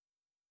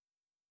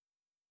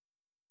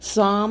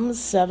Psalm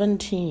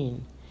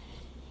 17.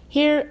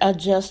 Hear a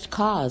just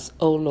cause,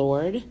 O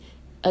Lord.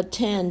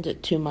 Attend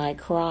to my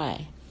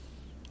cry.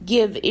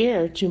 Give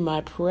ear to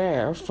my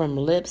prayer from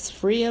lips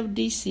free of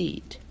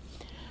deceit.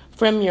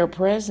 From your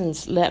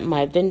presence let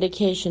my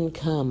vindication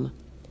come.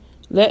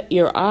 Let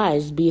your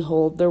eyes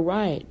behold the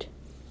right.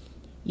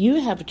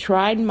 You have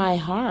tried my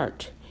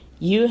heart.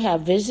 You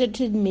have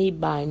visited me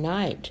by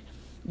night.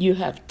 You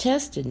have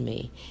tested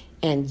me,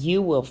 and you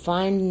will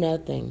find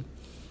nothing.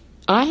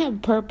 I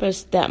have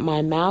purposed that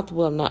my mouth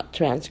will not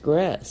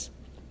transgress.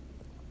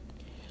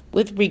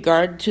 With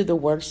regard to the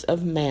works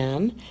of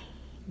man,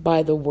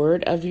 by the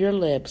word of your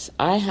lips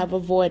I have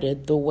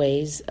avoided the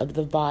ways of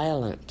the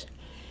violent.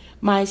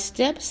 My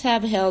steps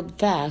have held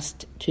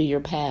fast to your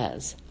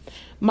paths.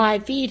 My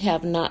feet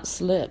have not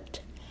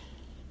slipped.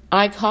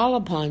 I call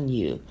upon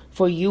you,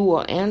 for you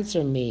will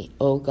answer me,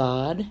 O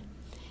God.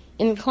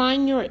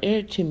 Incline your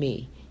ear to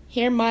me.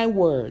 Hear my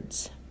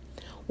words.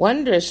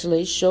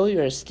 Wondrously show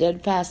your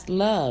steadfast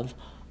love,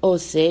 O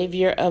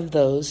Savior of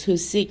those who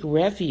seek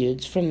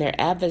refuge from their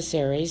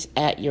adversaries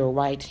at your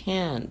right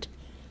hand.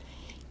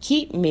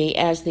 Keep me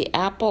as the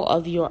apple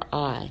of your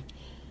eye.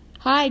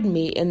 Hide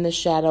me in the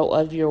shadow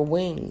of your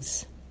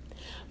wings.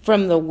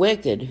 From the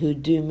wicked who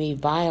do me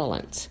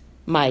violence,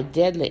 my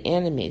deadly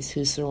enemies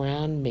who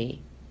surround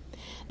me.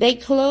 They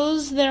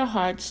close their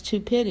hearts to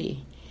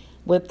pity.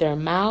 With their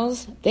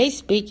mouths they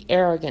speak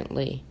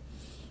arrogantly.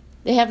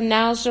 They have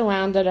now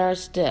surrounded our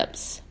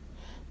steps.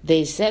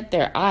 They set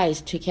their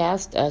eyes to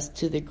cast us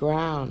to the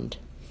ground.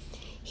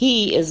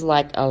 He is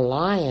like a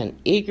lion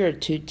eager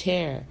to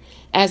tear,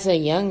 as a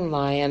young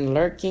lion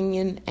lurking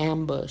in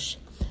ambush.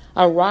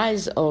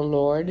 Arise, O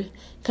Lord,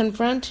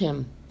 confront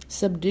him,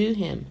 subdue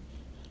him.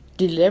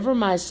 Deliver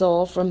my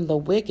soul from the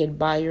wicked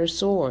by your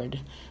sword,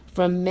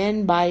 from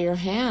men by your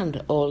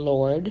hand, O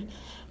Lord,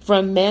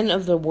 from men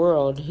of the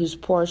world whose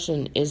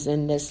portion is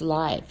in this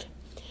life.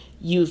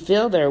 You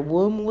fill their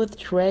womb with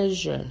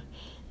treasure.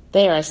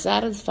 They are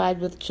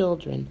satisfied with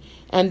children,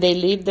 and they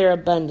leave their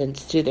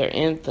abundance to their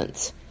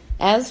infants.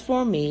 As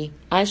for me,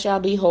 I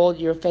shall behold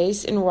your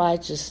face in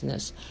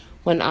righteousness.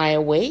 When I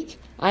awake,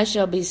 I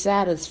shall be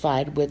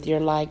satisfied with your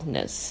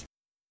likeness.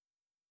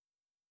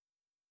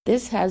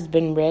 This has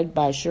been read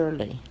by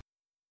Shirley.